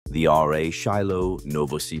The R.A. Shiloh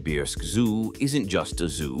Novosibirsk Zoo isn't just a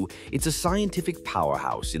zoo, it's a scientific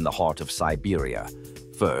powerhouse in the heart of Siberia.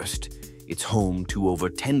 First, it's home to over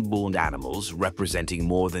 10 burned animals representing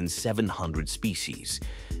more than 700 species.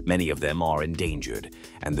 Many of them are endangered,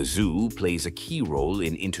 and the zoo plays a key role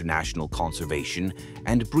in international conservation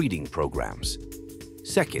and breeding programs.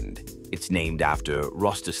 Second, it's named after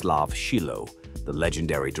Rostislav Shiloh, the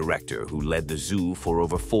legendary director who led the zoo for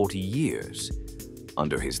over 40 years.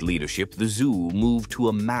 Under his leadership, the zoo moved to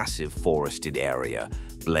a massive forested area,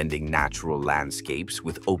 blending natural landscapes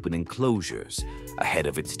with open enclosures, ahead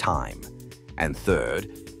of its time. And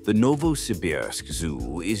third, the Novosibirsk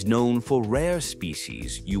Zoo is known for rare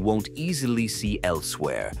species you won't easily see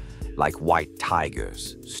elsewhere, like white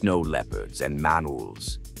tigers, snow leopards, and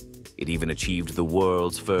manuals. It even achieved the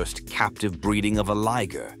world's first captive breeding of a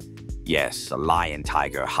liger. Yes, a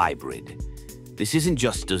lion-tiger hybrid. This isn't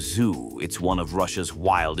just a zoo, it's one of Russia's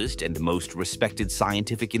wildest and most respected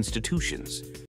scientific institutions.